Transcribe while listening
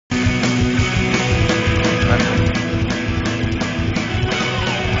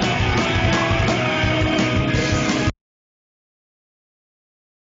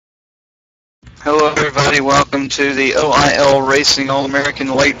everybody. Welcome to the OIL Racing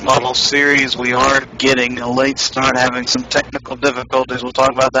All-American Late Model Series. We are getting a late start, having some technical difficulties. We'll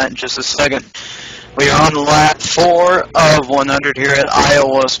talk about that in just a second. We are on lap 4 of 100 here at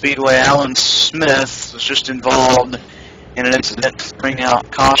Iowa Speedway. Alan Smith was just involved in an incident to bring out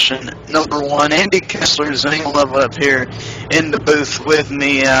caution number 1. Andy Kessler is hanging up here in the booth with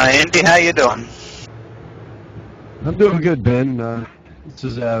me. Andy, how you doing? I'm doing good, Ben. This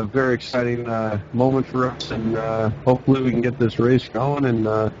is a very exciting moment for us, and hopefully we can get this race going and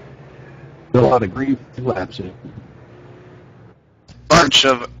get a lot of green laps in. Bunch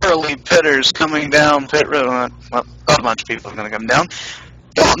of early pitters coming down pit road. Well, not a bunch of people are going to come down.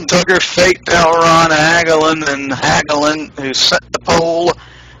 Dalton Tucker faked out Ron Hagelin, and Hagelin, who set the pole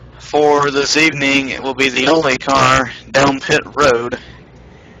for this evening, it will be the only car down pit road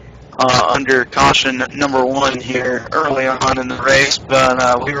under caution number 1 here early on in the race.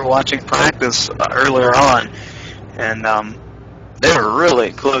 But we were watching practice earlier on, and they were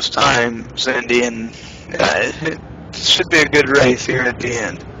really close times, Andy, and it should be a good race here at the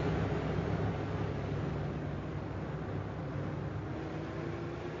end.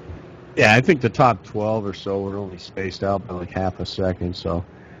 Yeah, I think the top 12 or so were only spaced out by like half a second, so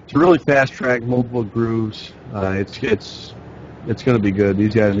it's a really fast track, multiple grooves. It's going to be good.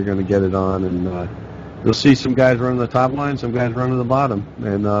 These guys are going to get it on, and you'll see some guys running the top line, some guys running the bottom,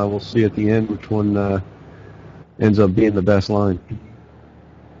 and we'll see at the end which one ends up being the best line.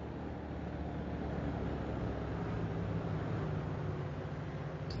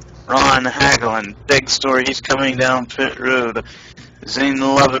 Ron Hagelin, big story. He's coming down pit road. Zane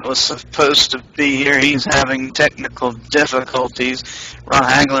Lovett was supposed to be here. He's having technical difficulties. Ron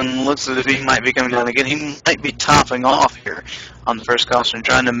Hagelin looks as if he might be coming down again. He might be topping off here on the first caution,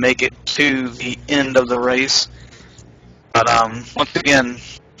 trying to make it to the end of the race. But once again,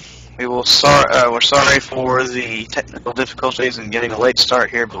 we're sorry for the technical difficulties and getting a late start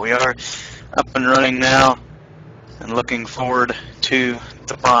here, but we are up and running now and looking forward to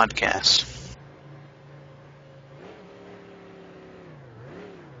the broadcast.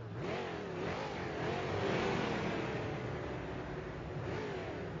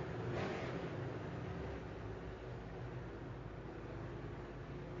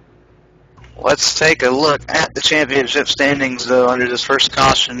 Let's take a look at the championship standings, though, under this first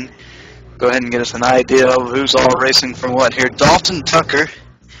caution. Go ahead and get us an idea of who's all racing for what here. Dalton Tucker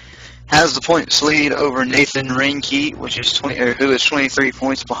has the points lead over Nathan Reinke, who is 23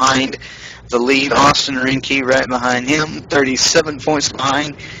 points behind the lead. Austin Reinke right behind him, 37 points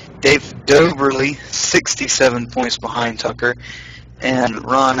behind. Dave Doberly, 67 points behind Tucker. And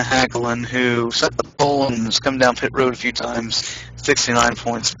Ron Hagelin, who set the pole and has come down pit road a few times, 69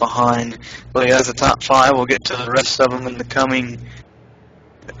 points behind. But he has the top 5. We'll get to the rest of them in the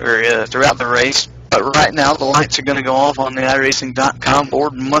throughout the race. But right now, the lights are going to go off on the iRacing.com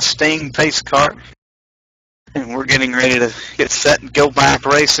board Mustang pace car. And we're getting ready to get set and go back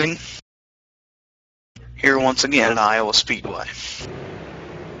racing here once again at Iowa Speedway.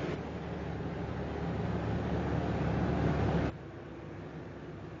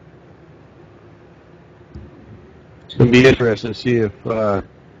 It's going to be interesting to see if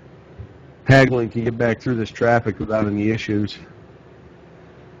Hagelin can get back through this traffic without any issues.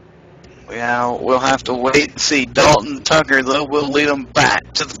 Yeah, we'll have to wait and see. Dalton Tucker, though, will lead them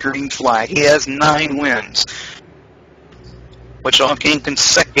back to the green flag. He has 9 wins, which all came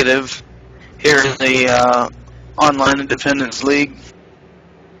consecutive here in the Online Independence League.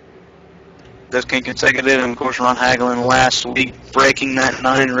 This came consecutive, and of course, Ron Hagelin last week breaking that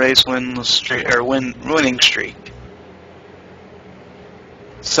 9-race winning streak.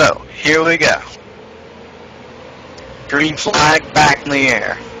 So, here we go. Green flag back in the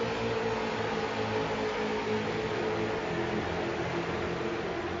air.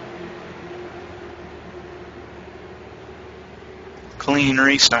 Clean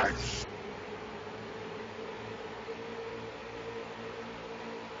restart.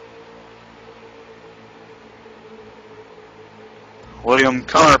 William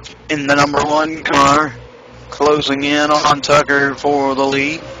Karp in the number 1 car, closing in on Tucker for the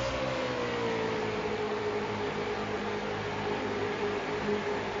lead.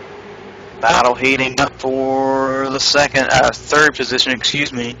 Battle heating up for the third position,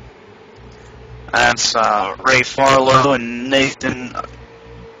 excuse me. That's Ray Farlow and Nathan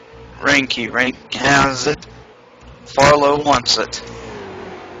Reinke. Reinke has it. Farlow wants it.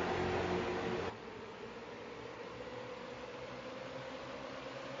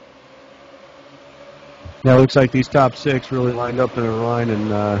 Yeah, it looks like these top 6 really lined up in a line,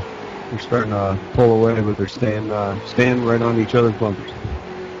 and they're starting to pull away, but they're staying right on each other's bumpers.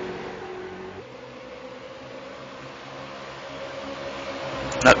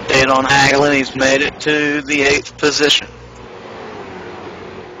 An update on Hagelin, he's made it to the 8th position.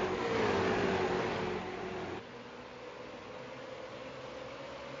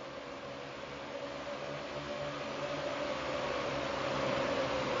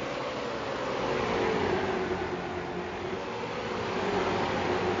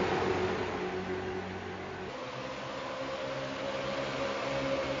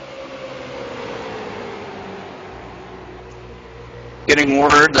 Getting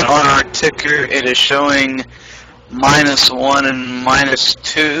word that on our ticker it is showing -1 and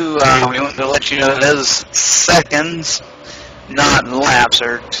 -2. We want to let you know that is seconds, not laps.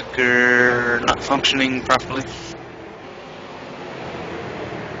 Our ticker not functioning properly.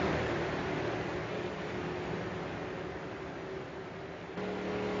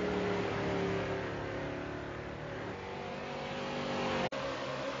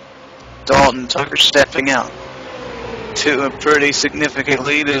 Dalton Tucker stepping out to a pretty significant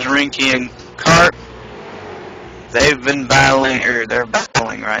lead is Rinke and Carp. They've been battling, or they're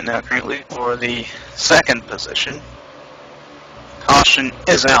battling right now currently for the 2nd position. Caution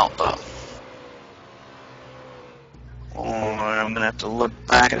is out though. Oh, I'm going to have to look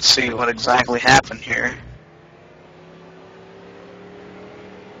back and see what exactly happened here.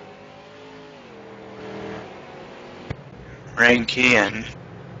 Rinke and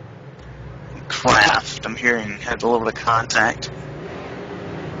Kraft, I'm hearing, had a little bit of contact.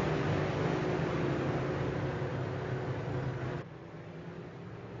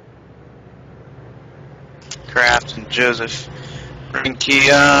 Kraft and Joseph. Rinke,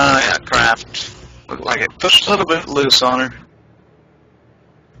 yeah, Kraft looked like it pushed a little bit loose on her.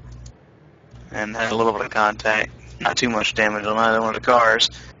 And had a little bit of contact. Not too much damage on either one of the cars.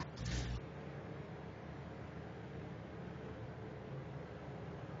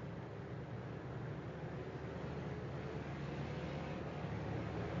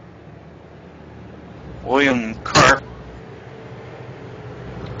 William Carp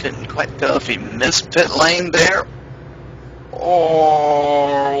couldn't quite tell if he missed pit lane there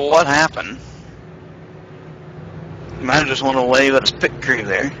or what happened. He might have just wanted to wave at his pit crew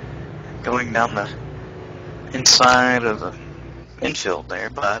there, going down the inside of the infield there,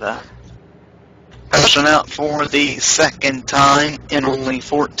 but passing out for the 2nd time in only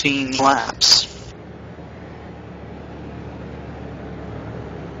 14 laps.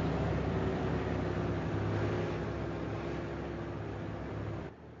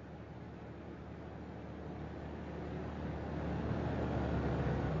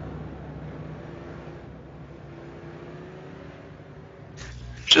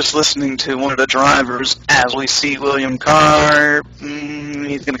 Just listening to one of the drivers as we see William Carr.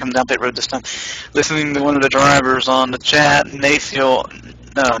 He's going to come down pit road this time. Listening to one of the drivers on the chat,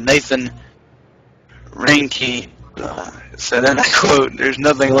 Nathan Rinke said, and I quote, "There's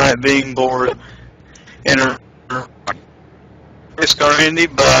nothing like being bored in a race car, Indy,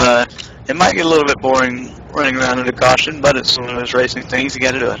 but it might get a little bit boring running around under caution, but it's one of those racing things, you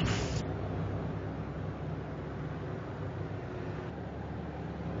got to do it."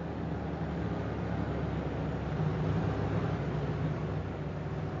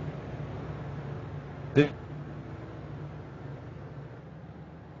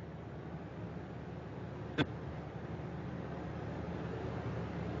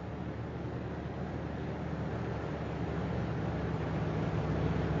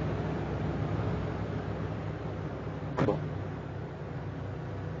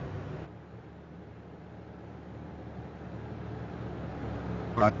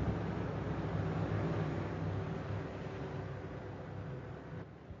 Right.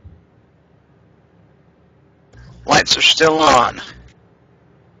 Lights are still on.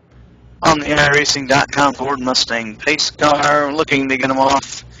 On the iRacing.com Ford Mustang pace car, looking to get them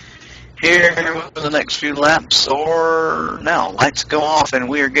off here for the next few laps, or now lights go off and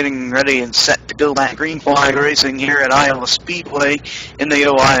we are getting ready and set to go back green flag racing here at Iowa Speedway in the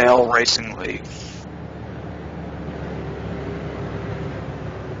OIL Racing League.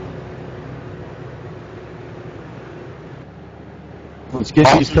 Let's get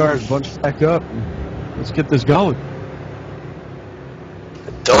these cars bunched back up. Let's get this going.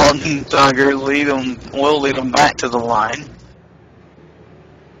 Dalton Tucker will lead them back to the line.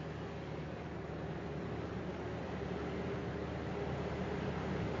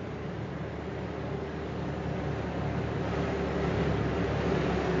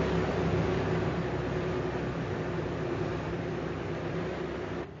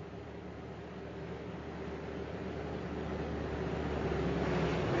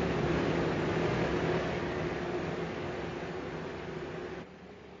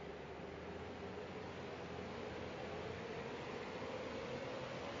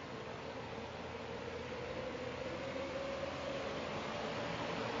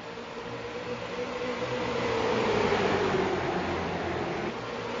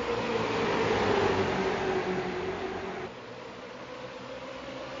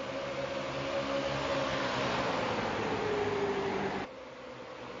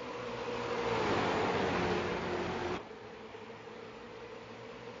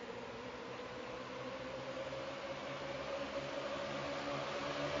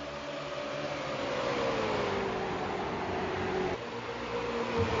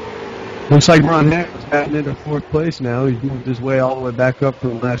 Looks like Ron Hackman's gotten into 4th place now. He's moved his way all the way back up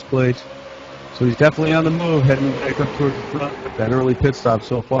from last place. So he's definitely on the move, heading back up towards the front. But that early pit stop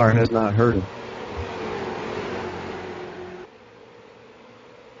so far has not hurt him.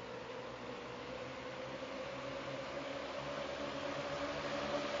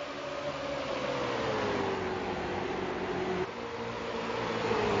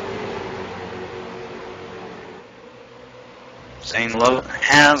 Zane Lowe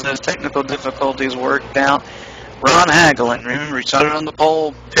has his technical difficulties worked out. Ron Hagelin, remember, he started on the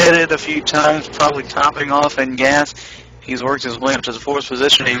pole, pitted a few times, probably topping off in gas. He's worked his way up to the 4th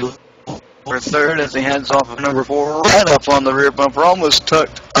position. He for 3rd as he heads off of number 4, right up on the rear bumper, almost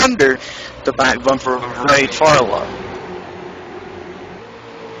tucked under the back bumper of Ray Farlow.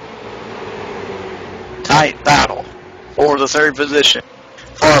 Tight battle for the 3rd position.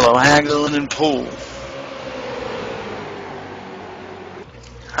 Farlow, Hagelin, and Poole.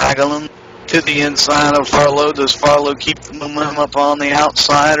 Hagelin to the inside of Farlow. Does Farlow keep the momentum up on the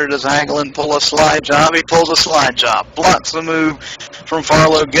outside, or does Hagelin pull a slide job? He pulls a slide job. Blocks the move from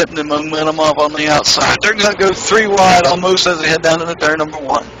Farlow, getting the momentum up on the outside. They're going to go 3 wide almost as they head down to the turn number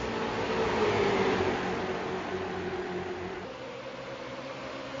 1.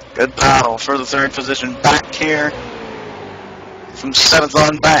 Good battle for the 3rd position. Back here from 7th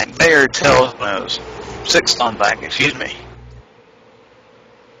on back. There, tail nose. 6th on back, excuse me.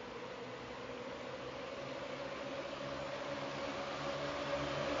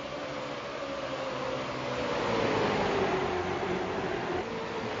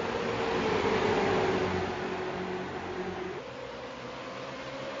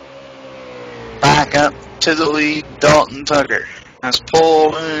 Back up to the lead, Dalton Tucker has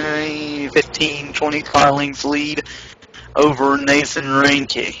pulled a 15-20 car length lead over Nathan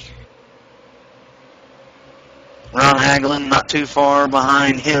Reinke. Ron Hagelin not too far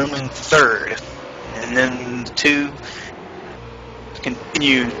behind him in 3rd. And then the 2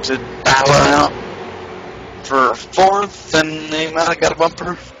 continue to battle out for 4th, and they might have got a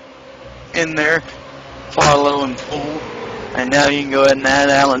bumper in there. Farlow and Poole. And now you can go ahead and add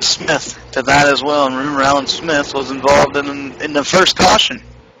Alan Smith to that as well. And remember, Alan Smith was involved in the first caution.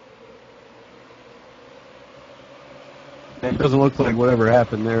 It doesn't look like whatever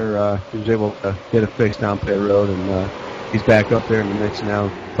happened there, he was able to get it fixed down pit road, and he's back up there in the mix now,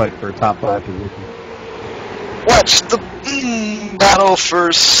 fighting for a top 5 position. Watch the battle for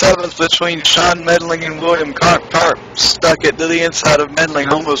 7th between Sean Medling and William Carp. Carp stuck it to the inside of Medling,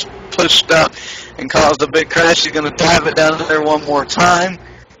 almost pushed up and caused a big crash. He's going to dive it down there one more time.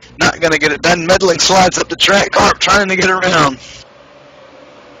 Not going to get it done. Medling slides up the track. Carp trying to get around.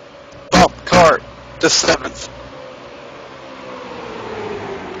 Bump Carp to 7th.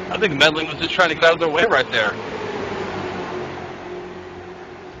 I think Medling was just trying to get out of their way right there.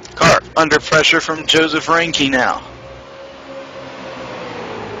 Carp under pressure from Joseph Reinke now.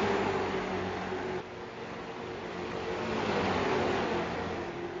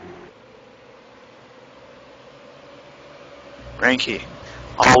 Reinke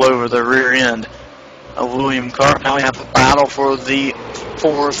all over the rear end of William Carp. Now we have a battle for the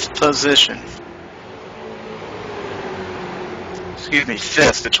 4th position. Excuse me,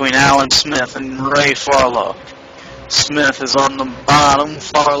 5th between Alan Smith and Ray Farlow. Smith is on the bottom,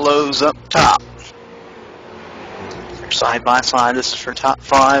 Farlow's up top. They're side by side. This is for top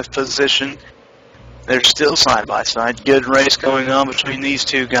 5 position. They're still side by side. Good race going on between these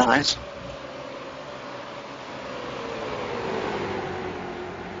 2 guys.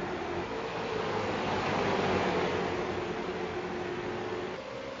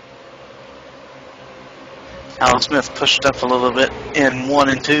 Alan Smith pushed up a little bit in 1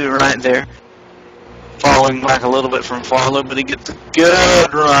 and 2 right there. Falling back a little bit from Farlow, but he gets a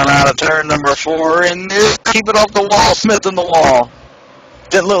good run out of turn number 4 and keep it off the wall. Smith in the wall.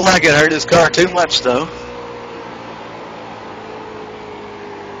 Didn't look like it hurt his car too much though.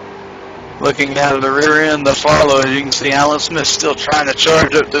 Looking out of the rear end of Farlow, as you can see, Alan Smith still trying to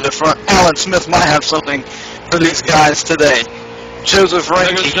charge up to the front. Alan Smith might have something for these guys today. Joseph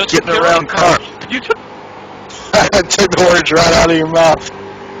Reinke getting around Carp. I took the words right out of your mouth.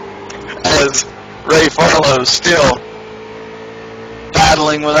 As Ray Farlow still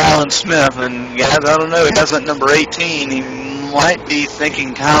battling with Alan Smith, and guys, I don't know, he has that number 18. He might be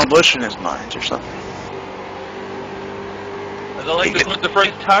thinking Kyle Busch in his mind or something. As I like to put the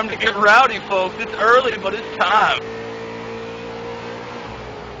phrase, time to get rowdy, folks. It's early, but it's time.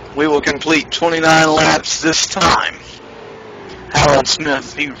 We will complete 29 laps this time. Alan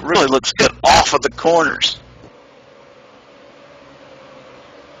Smith, he really looks good off of the corners.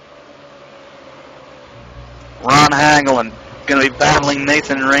 Ron Hagelin Going to be battling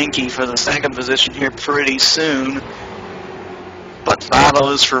Nathan Ranke for the second position here pretty soon. But the battle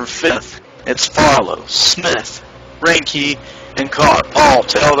is for fifth. It's Farlow, Smith, Ranke, and Carr, all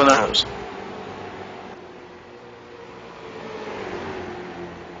tail to nose.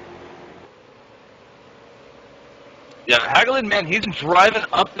 Yeah, Hagelin, man, he's been driving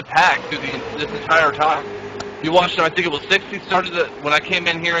up the pack through this entire time. You watched him, I think it was 60, started when I came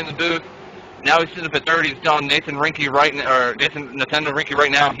in here in the booth. Now he's sitting up at third. He's down Nathan Ranke right now, or Nathaniel Ranke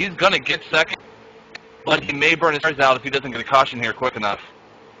right now. He's going to get second, but he may burn his tires out if he doesn't get a caution here quick enough.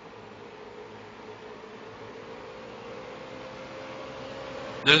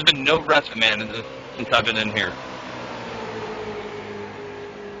 There's been no rest, man, since I've been in here.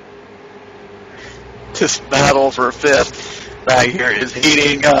 This battle for fifth back here is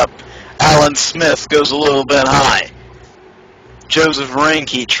heating up. Alan Smith goes a little bit high. Joseph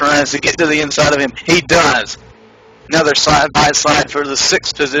Ranke tries to get to the inside of him. He does. Another side-by-side for the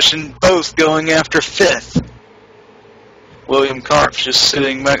sixth position, both going after fifth. William Karp's just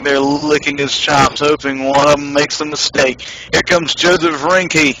sitting back there licking his chops, hoping one of them makes a mistake. Here comes Joseph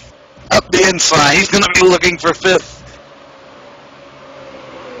Ranke up the inside. He's going to be looking for fifth.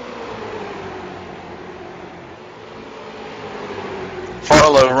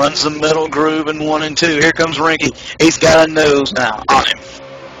 Farlow runs the middle groove in 1 and 2. Here comes Ranke. He's got a nose now on him.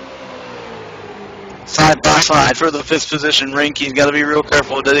 Side by side for the fifth position. Ranke's got to be real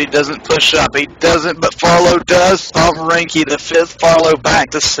careful that he doesn't push up. He doesn't, but Farlow does. Off Ranke to fifth. Farlow back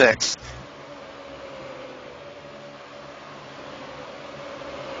to sixth.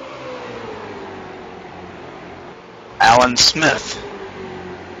 Alan Smith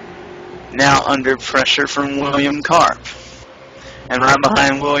now under pressure from William Karp. And right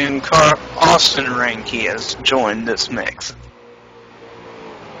behind William Karp, Austin Ranke has joined this mix.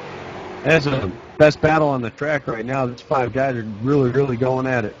 That's the best battle on the track right now. These 5 guys are really going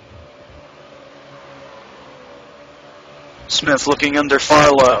at it. Smith looking under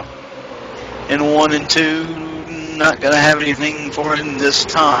Farlow. In 1 and 2, not going to have anything for him this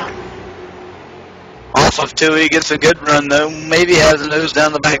time. Off of 2, he gets a good run, though. Maybe has a nose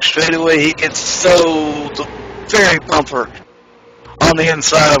down the back straightaway. He gets so very bumper on the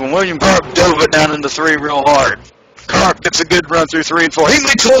inside of him. William Karp dove it down into 3 real hard. Karp gets a good run through 3 and 4. He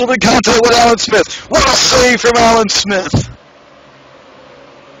makes a little bit of contact with Alan Smith. What a save from Alan Smith.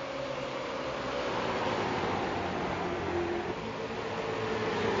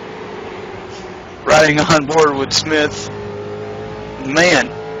 Riding on board with Smith. Man,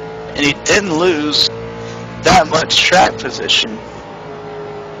 and he didn't lose that much track position.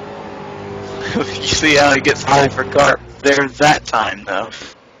 You see how he gets high for Karp there that time, though.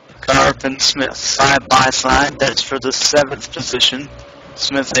 Karp and Smith side by side. That's for the 7th position.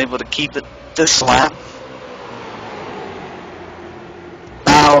 Smith's able to keep it this lap.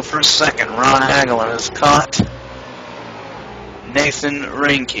 Battle for second. Ron Hagelin has caught Nathan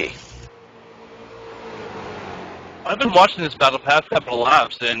Ranke. I've been watching this battle past couple of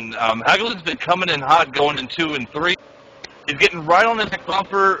laps, and Hagelin's been coming in hot going in 2 and 3. He's getting right on the neck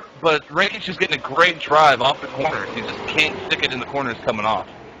bumper, but Ranke's just getting a great drive off the corners. He just can't stick it in the corners coming off.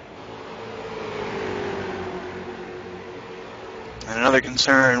 And another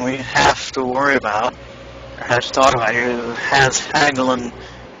concern we have to worry about, or have to talk about here, has Hagelin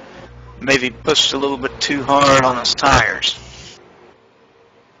maybe pushed a little bit too hard on his tires.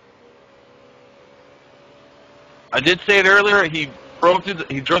 I did say it earlier, he drove through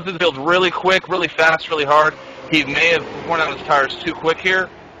the field really quick, really fast, really hard. He may have worn out his tires too quick here.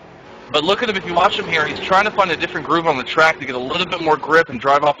 But look at him, if you watch him here, he's trying to find a different groove on the track to get a little bit more grip and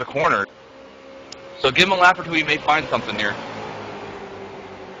drive off the corner. So give him a lap or two, he may find something here.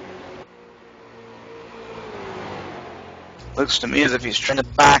 Looks to me as if he's trying to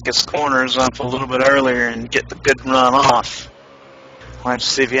back his corners up a little bit earlier and get the good run off. We'll have to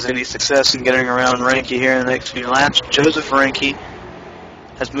see if he has any success in getting around Ranke here in the next few laps. Joseph Ranke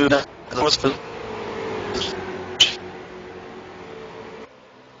has moved up to the fourth position.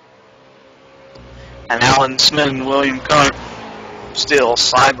 And Alan Smith and William Karp still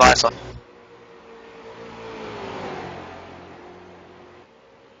side by side.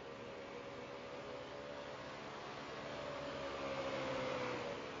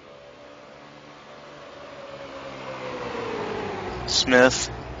 Smith,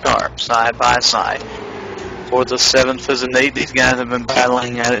 Karp, side by side. For the 7th position, these guys have been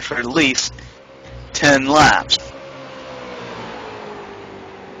battling at it for at least 10 laps.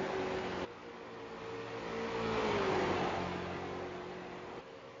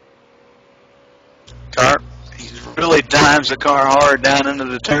 Karp, he really dives the car hard down into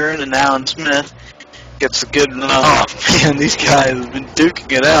the turn, and Alan Smith gets a good run off. Man, these guys have been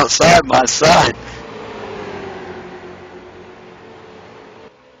duking it out side by side.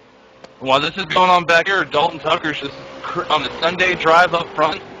 While this is going on back here, Dalton Tucker's just on the Sunday drive up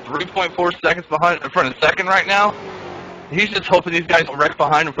front, 3.4 seconds in front of second right now. He's just hoping these guys will wreck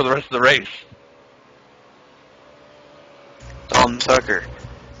behind him for the rest of the race. Dalton Tucker,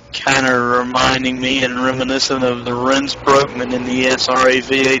 kind of reminding me and reminiscent of the Renz Broekman in the SRA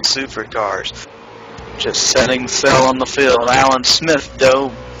V8 supercars. Just setting sail on the field. Alan Smith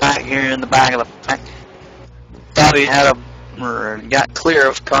dove back here in the back of the pack. Thought he had got clear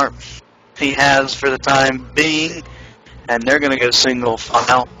of Carp. He has for the time being, and they're going to go single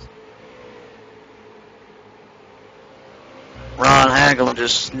file. Ron Hagel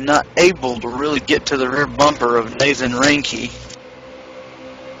just not able to really get to the rear bumper of Nathan Reinke.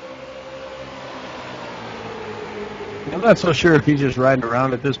 I'm not so sure if he's just riding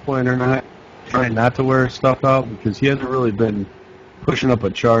around at this point or not, trying not to wear stuff out, because he hasn't really been pushing up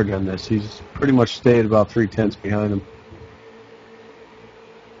a charge on this. He's pretty much stayed about 3/10 behind him.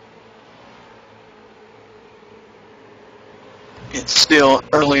 It's still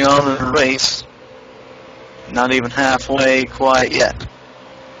early on in the race. Not even halfway quite yet.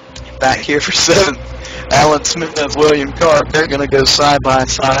 Back here for 7th, Alan Smith and William Carp. They're going to go side by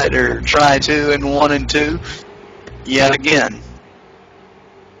side, or try to, in 1 and 2 yet again.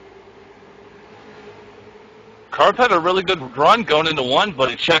 Carp had a really good run going into 1, but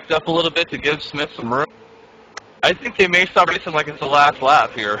he checked up a little bit to give Smith some room. I think they may start racing like it's the last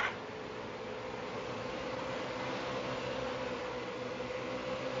lap here.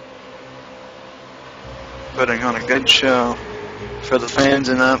 Putting on a good show for the fans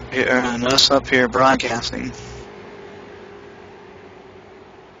and us up here broadcasting.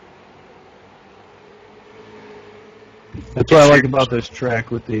 That's what I like about this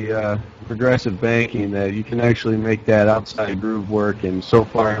track with the progressive banking, that you can actually make that outside groove work, and so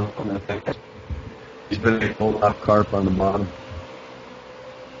far he's been able to hold off Carp on the bottom.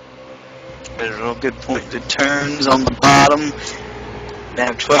 There's a real good pointed turns on the bottom. They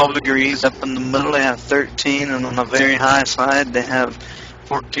have 12 degrees up in the middle. They have 13, and on the very high side they have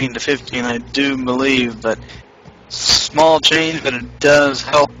 14 to 15, I do believe. But small change, but it does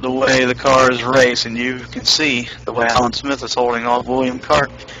help the way the cars race, and you can see the way Alan Smith is holding off William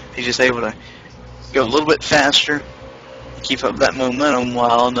Carp. He's just able to go a little bit faster, keep up that momentum,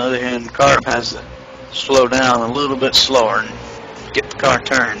 while on the other hand, Carp has to slow down a little bit slower and get the car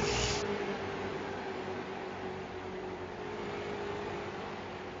turned.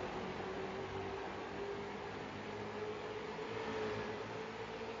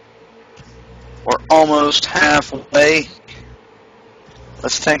 We're almost halfway.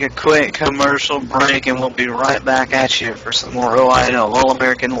 Let's take a quick commercial break, and we'll be right back at you for some more OIL,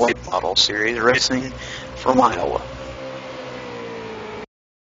 All-American Late Model Series racing from Iowa.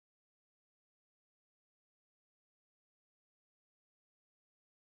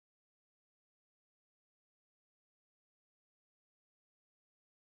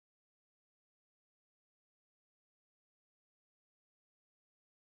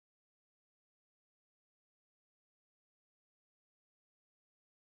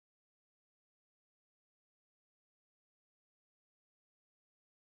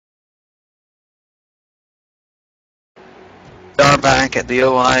 We are back at the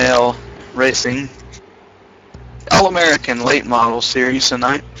OIL Racing All-American Late Model Series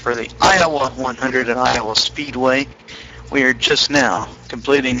tonight for the Iowa 100 at Iowa Speedway. We are just now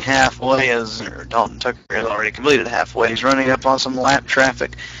completing halfway, as Dalton Tucker has already completed halfway. He's running up on some lap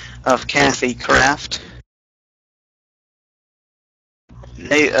traffic of Kathy Kraft.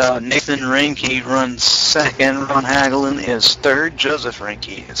 Nathan Reinke runs second. Ron Hagelin is third. Joseph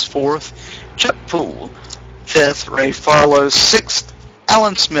Reinke is fourth. Chuck Poole, fifth. Ray Farlow, sixth.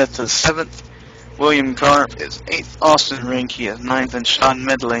 Alan Smith is seventh. William Carp is eighth. Austin Reinke is ninth. And Sean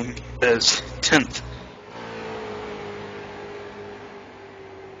Medling is 10th.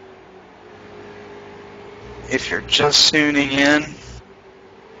 If you're just tuning in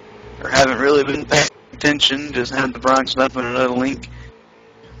or haven't really been paying attention, just had the Bronx up in another link,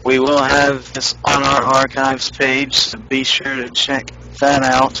 we will have this on our archives page, so be sure to check that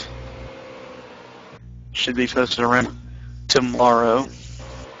out. Should be posted around tomorrow,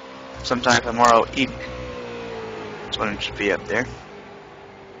 sometime tomorrow evening. That's when it should be up there.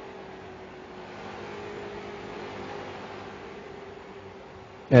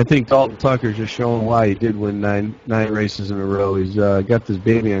 I think Dalton Tucker's just showing why he did win nine races in a row. He's got this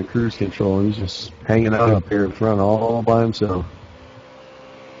baby on cruise control, and he's just hanging out up here in front all by himself.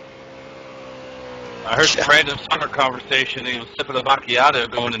 I heard the random summer conversation. He was sipping a macchiato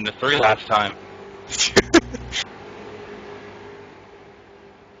going into 3 last time.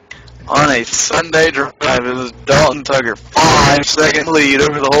 On a Sunday drive, it was Dalton Tucker, 5-second lead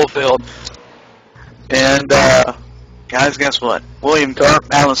over the whole field. And, guys, guess what? William Carp,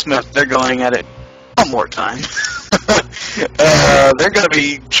 Alan Smith, they're going at it one more time. They're going to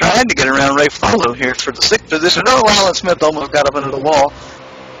be trying to get around Ray Follow here for the 6th position. Oh, Alan Smith almost got up into the wall.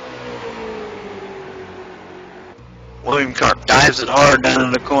 William Carp dives it hard down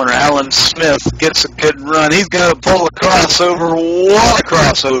in the corner. Alan Smith gets a good run. He's going to pull a crossover. What a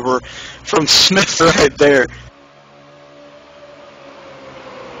crossover from Smith right there.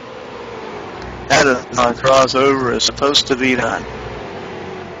 That is how a crossover is supposed to be done.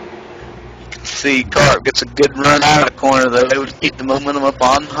 You can see Carp gets a good run out of the corner, though. They would keep the momentum up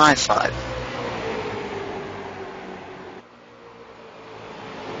on the high side.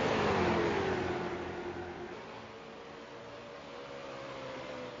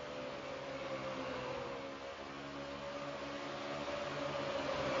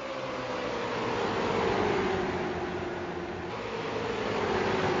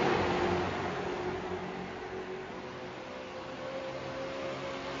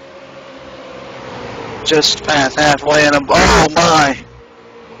 Just past halfway, and oh my!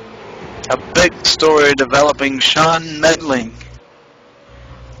 A big story developing. Sean Medling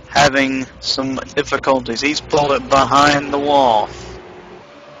having some difficulties. He's pulled it behind the wall.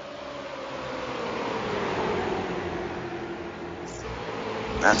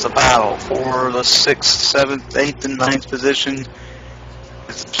 That's a battle for the 6th, 7th, 8th, and 9th position.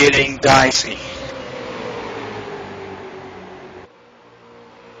 It's getting dicey.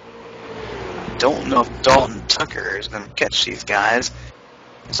 Don't know if Dalton Tucker is going to catch these guys.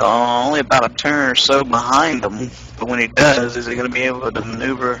 He's only about a turn or so behind them, but when he does, is he going to be able to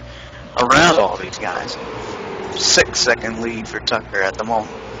maneuver around all these guys? 6-second lead for Tucker at the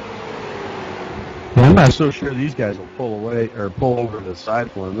moment. Yeah, I'm not so sure these guys will pull away or pull over to the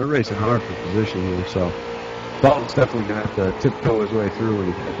side for him. They're racing hard for position here, so Dalton's definitely going to have to tiptoe his way through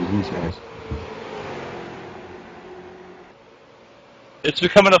when he catches these guys. It's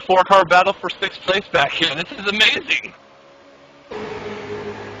becoming a 4-car battle for 6th place back here. This is amazing.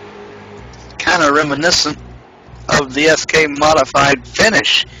 Kind of reminiscent of the SK modified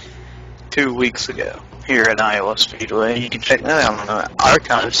finish 2 weeks ago here at Iowa Speedway. You can check that out on the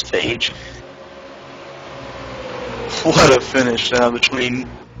archives page. What a finish between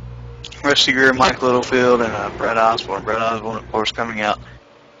Rusty Greer, Mike Littlefield, and Brett Osborne. Brett Osborne, of course, coming out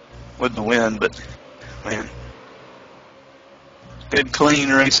with the win, but man. Good clean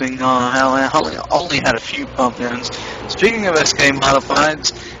racing on only had a few pump ins. Speaking of SK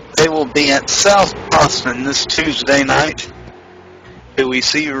Modifieds, they will be at South Boston this Tuesday night. Do we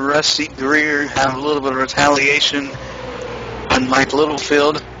see Rusty Greer have a little bit of retaliation on Mike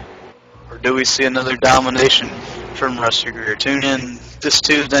Littlefield? Or do we see another domination from Rusty Greer? Tune in this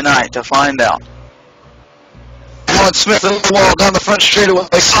Tuesday night to find out. Alan Smith in the wall down the front straightaway,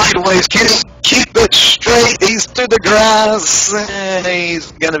 sideways. Can he keep it straight? He's through the grass, and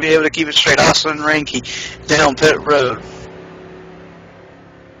he's going to be able to keep it straight. Austin Ranke down pit road.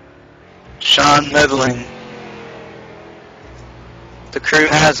 Sean Medling. The crew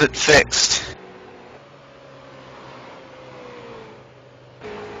has it fixed.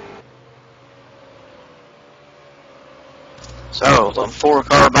 So, the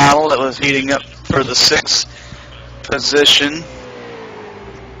 4-car battle that was heating up for the 6th position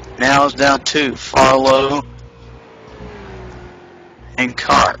now is down to Farlow and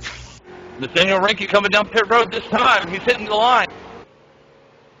Carp. Nathaniel Ranke coming down pit road this time. He's hitting the line.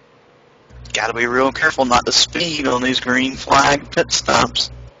 Got to be real careful not to speed on these green flag pit stops.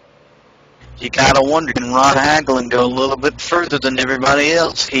 You got to wonder, can Ron Hagelin go a little bit further than everybody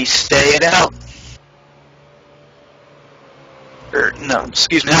else? He stayed out. Or, no,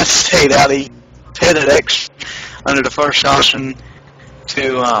 excuse me, not stayed out. He pitted extra under the first caution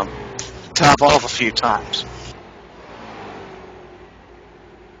to top off a few times.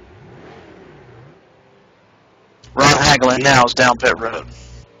 Ron Hagelin now is down pit road.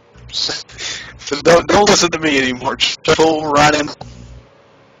 So don't listen to me anymore. Just pull right in.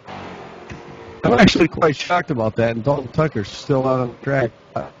 I'm actually quite shocked about that, and Dalton Tucker's still out on the track,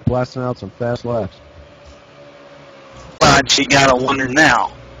 blasting out some fast laps. But you gotta wonder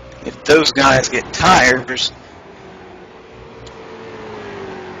now, if those guys get tires,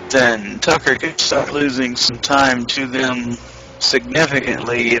 then Tucker could start losing some time to them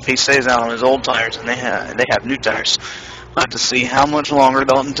significantly if he stays out on his old tires and they have new tires. We'll have to see how much longer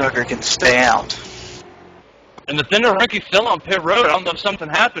Dalton Tucker can stay out. And Nathaniel Ranke's still on pit road. I don't know if something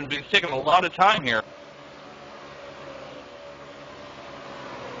happened, but he's taking a lot of time here.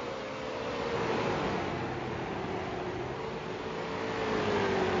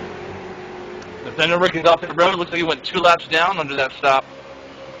 But then Ricky's off the road. Looks like he went 2 laps down under that stop.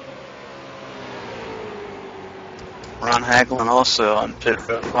 Ron Hagelin also on pit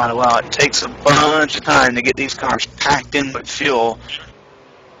road for quite a while. It takes a bunch of time to get these cars packed in with fuel.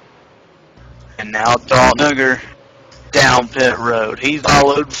 And now Dalton Tugger down pit road. He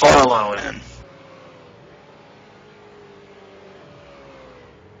followed Farlow in.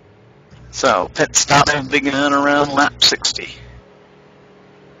 So, pit stop have begun around lap 60.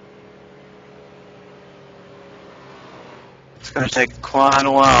 It's going to take quite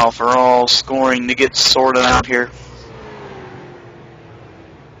a while for all scoring to get sorted out here.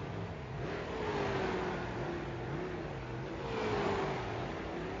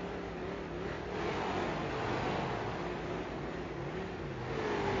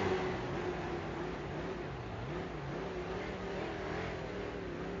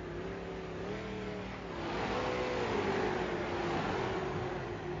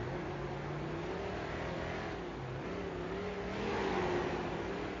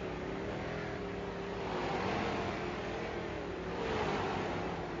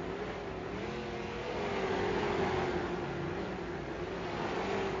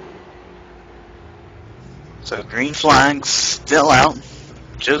 So green flag still out.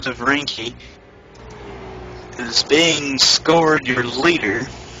 Joseph Rinke is being scored your leader.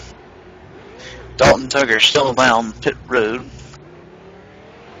 Dalton Tugger still down pit road.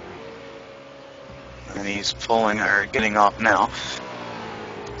 And he's pulling or getting off now.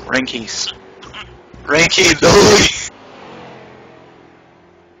 Rinke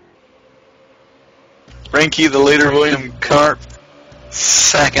the leader, William Karp.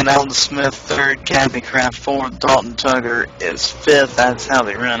 Second, Alan Smith. Third, Kathy Kraft. Fourth, Dalton Tugger is fifth. That's how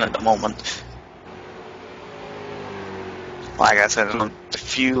they run at the moment. Like I said, a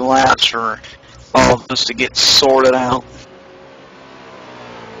few laps for all of this to get sorted out.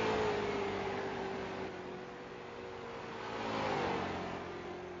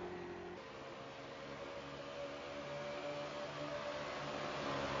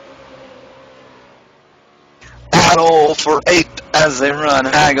 Battle for eighth as they run.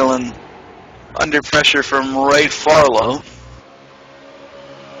 Hagelin under pressure from Ray Farlow.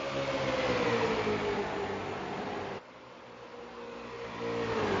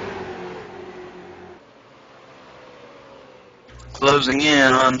 Closing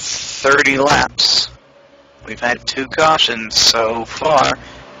in on 30 laps. We've had 2 cautions so far.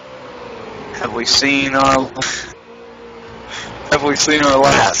 Have we seen our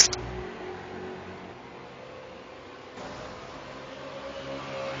last?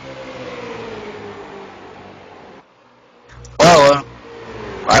 Well,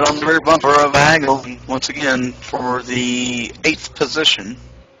 right on the rear bumper of Hagelin once again for the 8th position.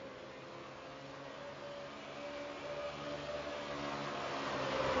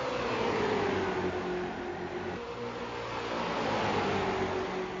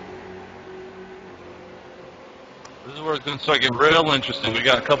 This is where it's going to start getting real interesting. We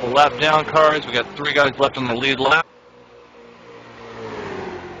got a couple lap down cars. We got 3 guys left on the lead lap.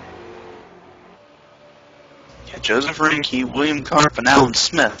 Yeah, Joseph Rinke, William Karp, and Alan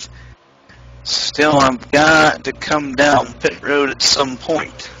Smith still have got to come down pit road at some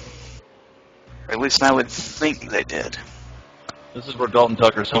point. Or at least I would think they did. This is where Dalton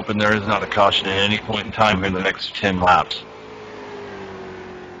Tucker's hoping there is not a caution at any point in time in the next 10 laps.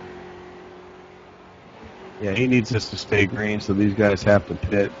 Yeah, he needs this to stay green, so these guys have to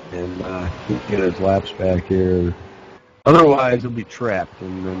pit and get his laps back here. Otherwise, he'll be trapped,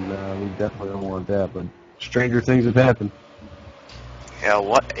 and we definitely don't want that. But stranger things have happened. Yeah,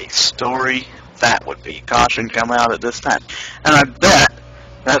 what a story that would be. Caution come out at this time. And I bet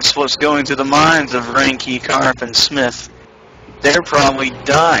that's what's going through the minds of Rinke, Karp, and Smith. They're probably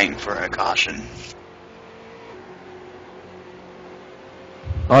dying for a caution.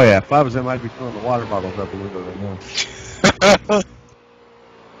 Oh, yeah, if I was them, I'd be throwing the water bottles out the window right now.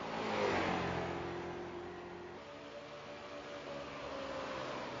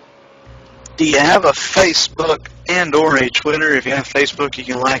 Do you have a Facebook and or a Twitter? If you have Facebook, you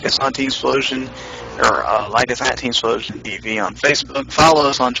can like us on Teamsplosion, or like us at Teamsplosion TV on Facebook. Follow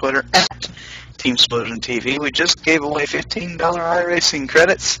us on Twitter at Teamsplosion TV. We just gave away $15 iRacing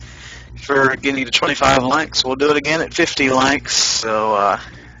credits for getting to 25 likes. We'll do it again at 50 likes, so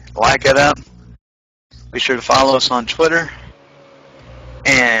like it up. Be sure to follow us on Twitter.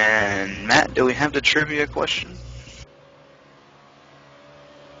 And Matt, do we have the trivia question?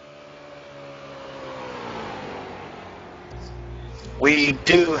 We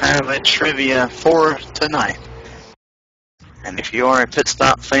do have a trivia for tonight. And if you are a Pit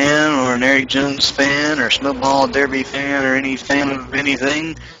Stop fan or an Eric Jones fan or Snowball Derby fan or any fan of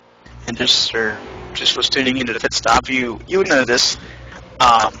anything, and just was tuning into the pit stop, you would know this.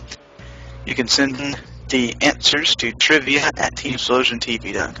 You can send in the answers to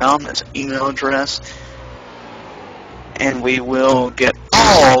trivia@teamsolutiontv.com. That's an email address. And we will get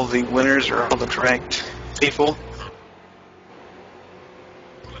all the winners or all the correct people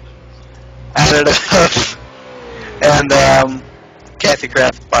added up. And Kathy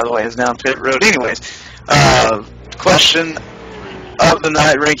Kraft, by the way, is down pit road. Anyways, question of the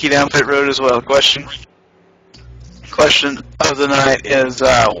night, Rinky down pit road as well. Question of the night is,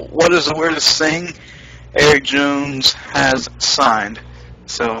 what is the weirdest thing Eric Jones has signed?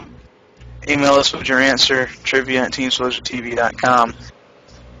 So email us with your answer, trivia@teamsolutiontv.com.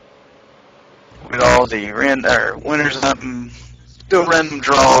 With all the winners up and do a random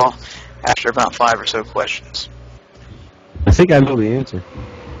draw after about 5 or so questions. I think I know the answer.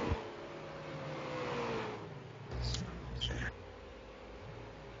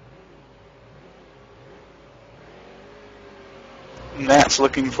 Matt's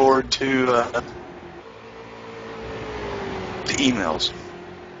looking forward to the emails.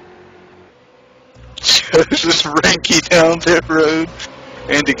 Shows this Ranky down pit road.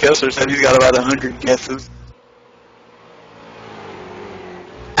 Andy Kessler said he's got about 100 guesses.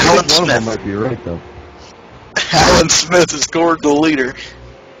 Alan One of them Smith. might be right, though. Alan Smith has scored the leader.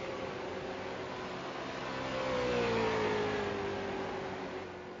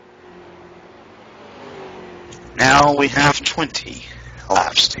 Now we have 20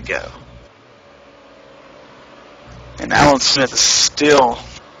 laps to go. And Alan Smith is still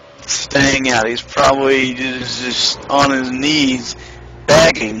staying out. He's probably just on his knees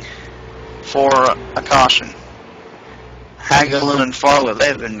begging for a caution. Hagelin and Farley,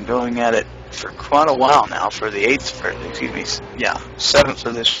 they've been going at it for quite a while now for the 7th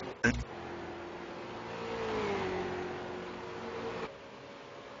of this.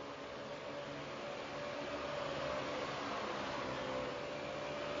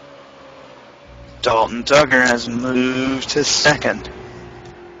 Dalton Tucker has moved to 2nd.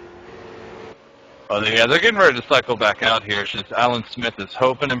 Oh, yeah, they're getting ready to cycle back out here. It's just Alan Smith is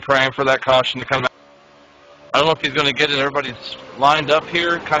hoping and praying for that caution to come out. I don't know if he's going to get it. Everybody's lined up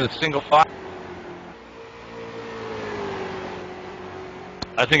here, kind of single file.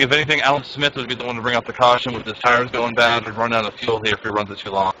 I think if anything, Alan Smith would be the one to bring out the caution with his tires going bad and run out of fuel here if he runs it too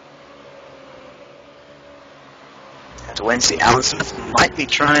long. To Wednesday, Alan Smith might be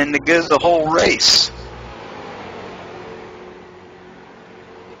trying to go the whole race.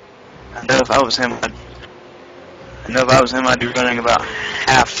 I know if I was him, I'd be running about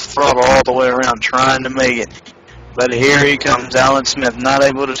half throttle all the way around trying to make it. But here he comes, Alan Smith, not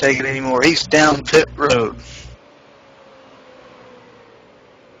able to take it anymore. He's down pit road.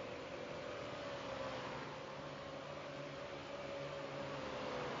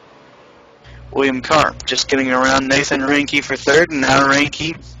 William Carp just getting around Nathan Rinke for 3rd, and now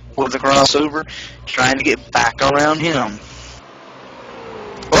Rinke with the crossover trying to get back around him.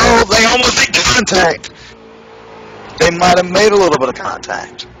 Oh, they almost made contact. They might have made a little bit of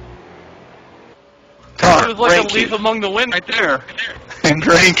contact. Carp, It was like Rinke, a leaf among the wind right there. and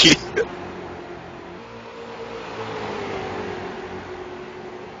Rinke.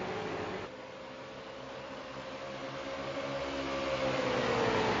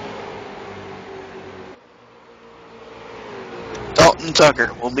 Dalton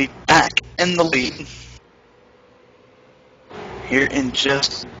Tucker will be back in the lead. Here in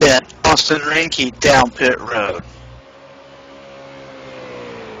just a bit, Austin Rinke down pit road.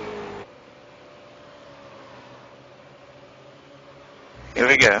 Here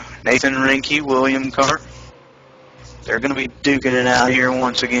we go. Nathan Rinke, William Carp. They're going to be duking it out here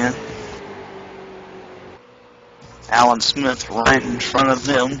once again. Alan Smith right in front of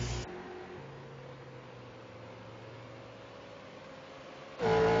them.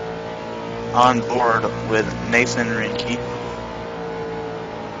 On board with Nathan Rinke.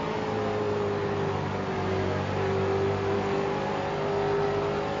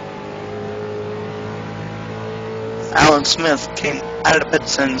 Alan Smith came out of the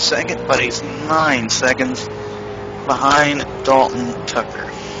pits in 2nd, but he's 9 seconds behind Dalton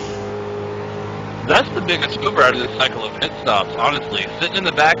Tucker. That's the biggest mover out of this cycle of pit stops, honestly. Sitting in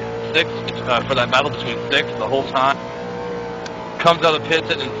the back 6 for that battle between 6 the whole time. Comes out of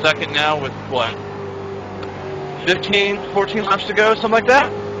pits in 2nd now with, what, 15, 14 laps to go, something like that?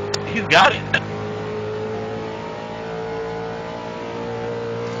 He's got it.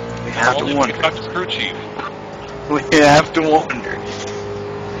 We have to wonder. Crew chief. We have to wonder.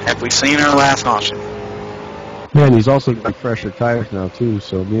 Have we seen our last caution? Man, he's also got fresher tires now, too,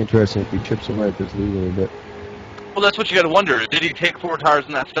 so it'll be interesting if he chips away at this lead a little bit. Well, that's what you got to wonder. Did he take 4 tires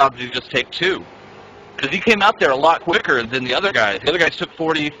in that stop, or did he just take 2? Because he came out there a lot quicker than the other guys. The other guys took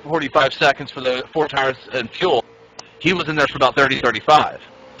 40, 45 seconds for the 4 tires and fuel. He was in there for about 30, 35.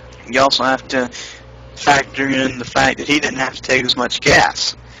 You also have to factor in the fact that he didn't have to take as much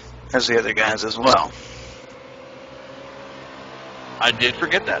gas as the other guys as well. I did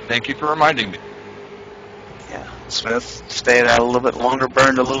forget that. Thank you for reminding me. Yeah, Smith stayed out a little bit longer,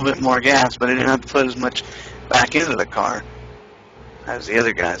 burned a little bit more gas, but he didn't have to put as much back into the car as the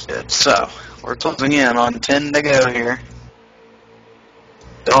other guys did. So, we're closing in on 10 to go here.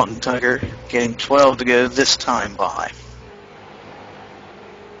 Dalton Tucker getting 12 to go this time by.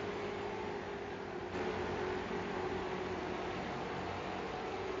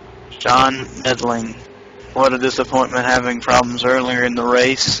 John Medling, what a disappointment having problems earlier in the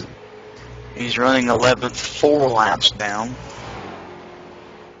race. He's running 11th, 4 laps down.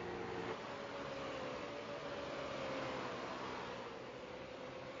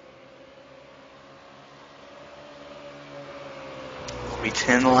 Will be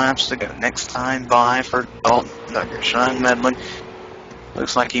 10 laps to go. Next time by for Dalton Tucker. Sean Medling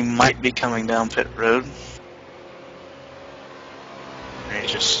looks like he might be coming down pit road. And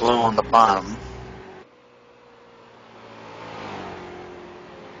he's just slow on the bottom.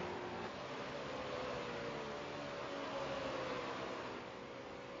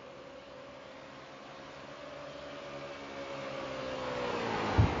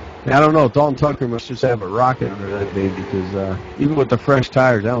 I don't know. Dalton Tucker must just have a rocket under that baby because even with the fresh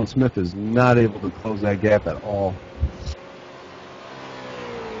tires, Alan Smith is not able to close that gap at all.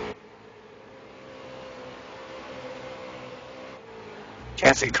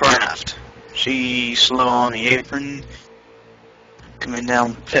 Kathy Kraft, she's slow on the apron, coming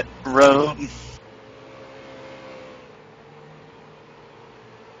down pit road.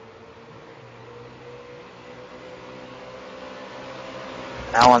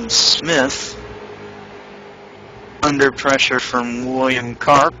 Alan Smith, under pressure from William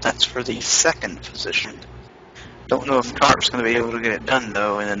Karp. That's for the 2nd position. Don't know if Karp's going to be able to get it done,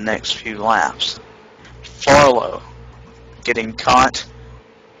 though, in the next few laps. Farlow getting caught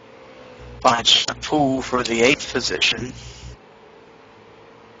by Chapoul for the 8th position.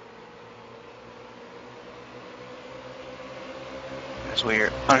 As we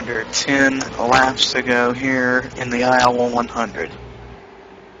are under 10 laps to go here in the Iowa 100.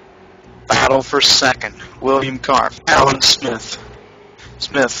 Battle for 2nd. William Karp, Alan Smith.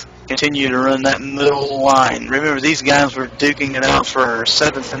 Smith continue to run that middle line. Remember, these guys were duking it out for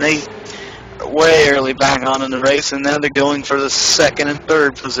 7th and 8th way early back on in the race, and now they're going for the 2nd and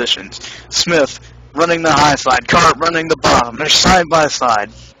 3rd positions. Smith running the high side, Karp running the bottom. They're side by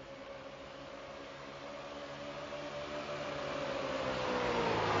side.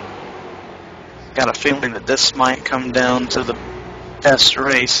 Got a feeling that this might come down to the best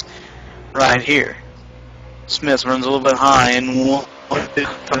race right here. Smith runs a little bit high and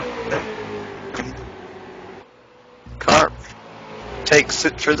Karp takes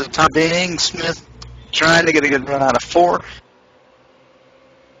it for the time being. Smith trying to get a good run out of 4.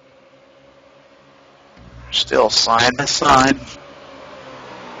 Still side by side.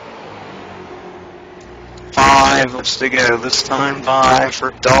 5 laps to go. This time by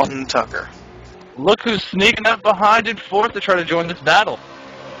for Dalton Tucker. Look who's sneaking up behind in 4th to try to join this battle.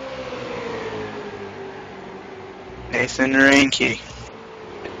 Nathan Reinke.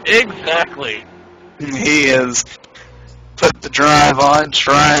 Exactly. He has put the drive on,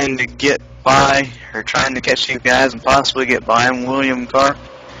 trying to get by, or trying to catch these guys and possibly get by him. William Karp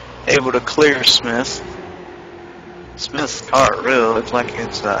able to clear Smith. Smith's car really looks like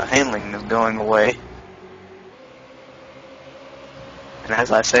its handling is going away. And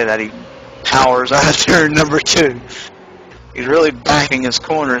as I say that, he powers out of turn number 2. He's really backing his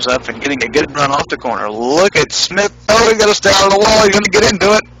corners up and getting a good run off the corner. Look at Smith. Oh, he's got to stay out of the wall. He's going to get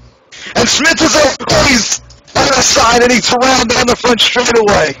into it. And Smith is up. Oh, he's on the side, and he's around down the front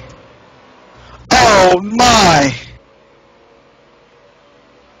straightaway. Oh, my.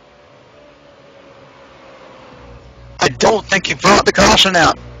 I don't think he brought the caution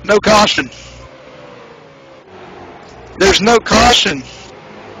out. No caution. There's no caution.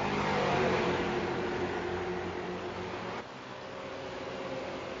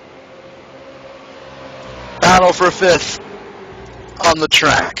 Battle for 5th on the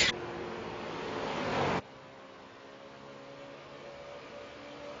track.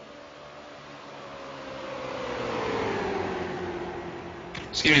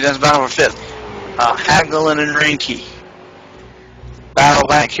 Excuse me, that's battle for 5th. Hagelin and Reinke. Battle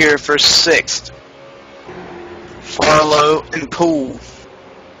back here for 6th. Farlow and Poole.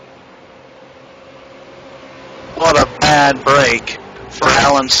 Boy, bad break for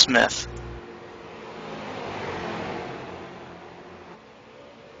Alan Smith.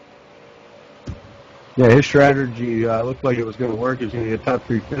 Yeah, his strategy looked like it was going to work. He was going to get a top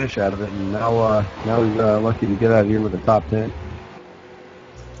 3 finish out of it, and now he's lucky to get out of here with a top 10.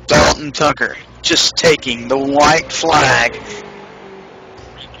 Dalton Tucker just taking the white flag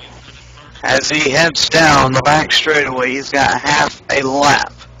as he heads down the back straightaway. He's got half a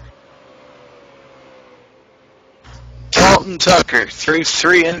lap. Dalton Tucker through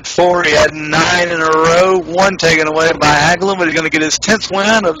 3 and 4. He had 9 in a row, 1 taken away by Hagelin, but he's going to get his 10th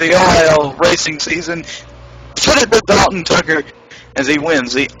win of the Ohio racing season. Put it to Dalton Tucker as he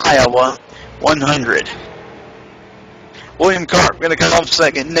wins the Iowa 100. William Karp going to come off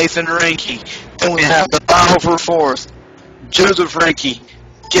second. Nathan Ranke. Then we have the battle for fourth. Joseph Ranke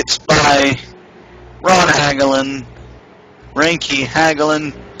gets by Ron Hagelin. Ranke,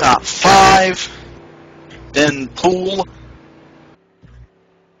 Hagelin, top 5. Then Poole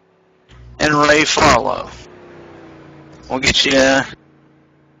and Ray Farlow. We'll get you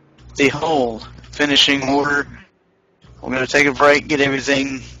the whole finishing order. We're going to take a break, get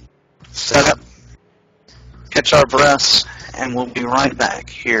everything set up, catch our breaths, and we'll be right back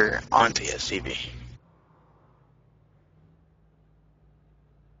here on TSTV.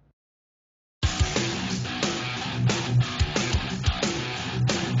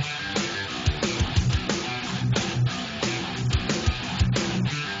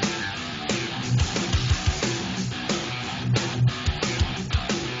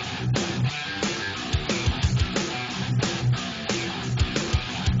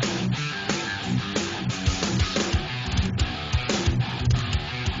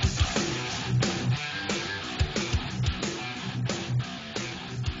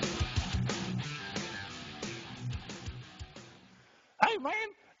 Hey, man,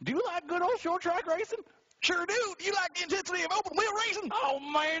 do you like good old short track racing? Sure do. Do you like the intensity of open wheel racing? Oh,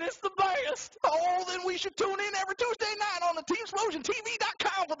 man, it's the best. Oh, then we should tune in every Tuesday night on the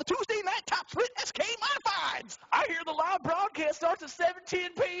TeamSplosionTV.com for the Tuesday night top split SK Modifieds. I hear the live broadcast starts at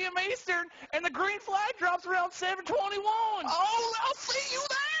 7:10 p.m. Eastern, and the green flag drops around 7:21. Oh, I'll see you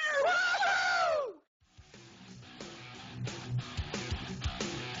there. Woo-hoo!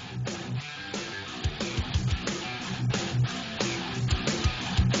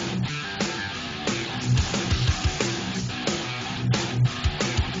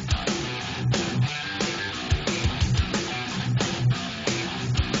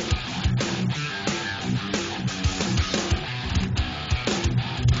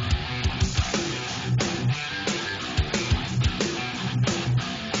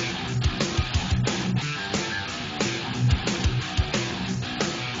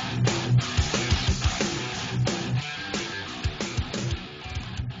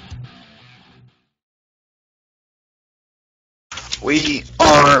 We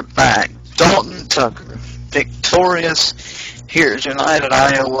are back. Dalton Tucker, victorious here tonight at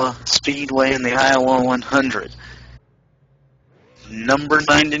Iowa Speedway in the Iowa 100. Number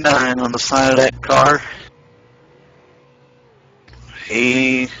 99 on the side of that car.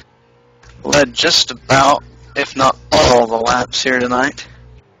 He led just about, if not all, the laps here tonight.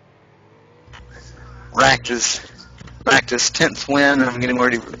 Racked his 10th win. I'm getting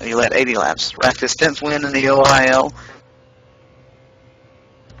ready. He led 80 laps. Racked his 10th win in the OIL.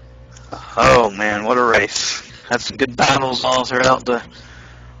 Oh man, what a race. Had some good battles all throughout the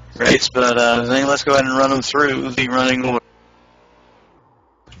race, but let's go ahead and run them through the running order.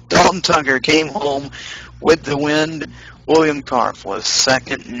 Dalton Tucker came home with the win. William Karp was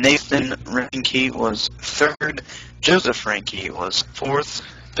second. Nathan Ranke was third. Joseph Ranke was fourth.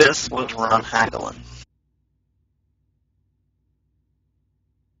 Fifth was Ron Hagelin.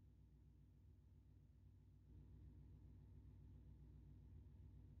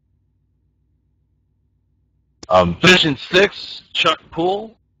 Finishing 6th, Chuck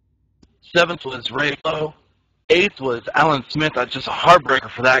Poole. 7th was Ray Lowe. 8th was Alan Smith. Just a heartbreaker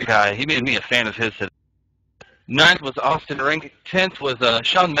for that guy. He made me a fan of his today. 9th was Austin Rank. 10th was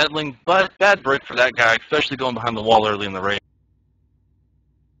Sean Medling, but bad break for that guy, especially going behind the wall early in the race.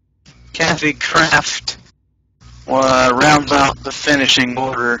 Kathy Kraft rounds out the finishing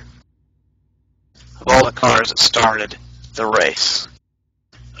order of all the cars that started the race.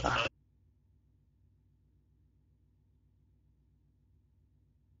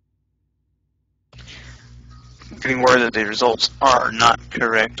 Getting word that the results are not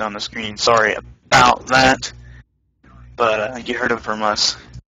correct on the screen. Sorry about that, but you heard it from us.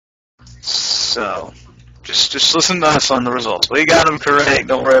 So just listen to us on the results. We got them correct.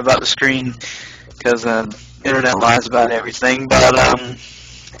 Don't worry about the screen because internet lies about everything. But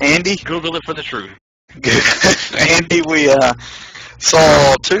Andy, Google it for the truth. Andy, we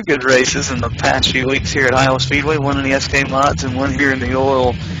saw two good races in the past few weeks here at Iowa Speedway, one in the SK Mods and one here in the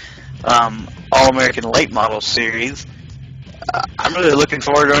Oil All-American Late Model Series. I'm really looking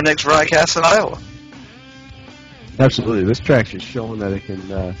forward to our next broadcast in Iowa. Absolutely. This track's just showing that it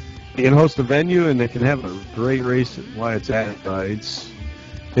can host a venue and it can have a great race while it's at it.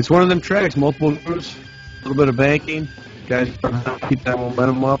 It's one of them tracks, multiple moves, a little bit of banking. Guys can keep that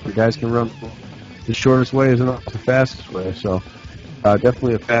momentum up, or guys can run the shortest way is not the fastest way. So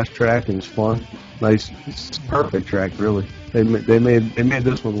definitely a fast track, and it's fun. Nice, it's a perfect track, really. They made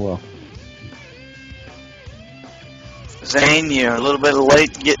this one well. Zane, you're a little bit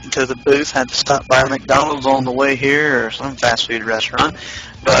late getting to the booth. Had to stop by McDonald's on the way here, or some fast food restaurant.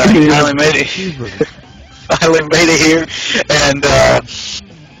 But you finally made it. Finally made it here, and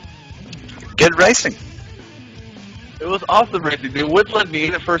good racing. It was awesome racing. They wouldn't let me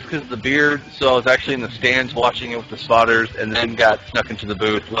in at first because of the beard, so I was actually in the stands watching it with the spotters, and then got snuck into the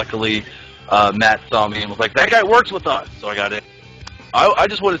booth. Luckily, Matt saw me and was like, "That guy works with us," so I got in. I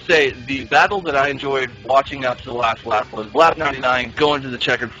just want to say the battle that I enjoyed watching up to the last lap was lap 99, going to the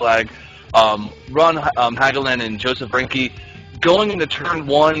checkered flag. Ron Hagelin and Joseph Rinke going into turn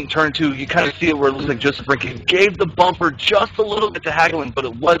 1, turn 2. You kind of see it where it looks like Joseph Rinke gave the bumper just a little bit to Hagelin, but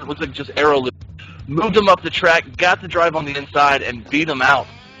it looks like just arrow loop. Moved him up the track, got the drive on the inside, and beat him out.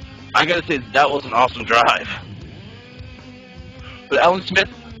 I gotta say, that was an awesome drive. But Alan Smith,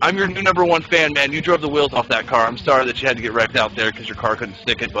 I'm your new #1 fan, man. You drove the wheels off that car. I'm sorry that you had to get wrecked out there because your car couldn't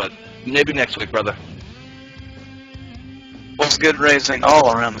stick it, but maybe next week, brother. Was good racing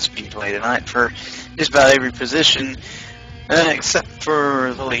all around the Speedway tonight for just about every position, except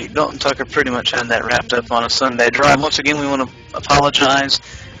for the lead. Dalton Tucker pretty much had that wrapped up on a Sunday drive. Once again, we want to apologize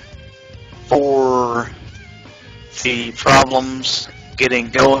for the problems getting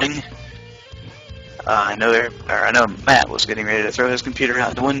going. I know Matt was getting ready to throw his computer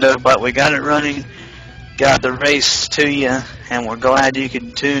out the window, but we got it running, got the race to you, and we're glad you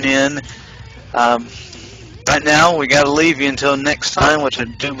could tune in. Right now, we got to leave you until next time, which I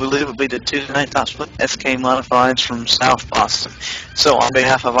do believe will be the Tuesday Night Top Split SK Modifieds from South Boston. So, on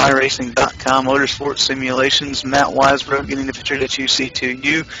behalf of iRacing.com Motorsports Simulations, Matt Weisbrod getting the picture that you see to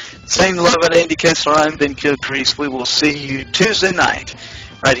you. Same love at Andy Kessler. I'm Ben Kilcrease. We will see you Tuesday night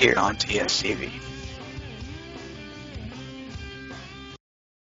right here on TSTV.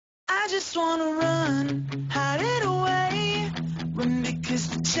 I just wanna run, hide it away, run because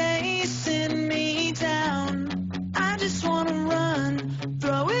the change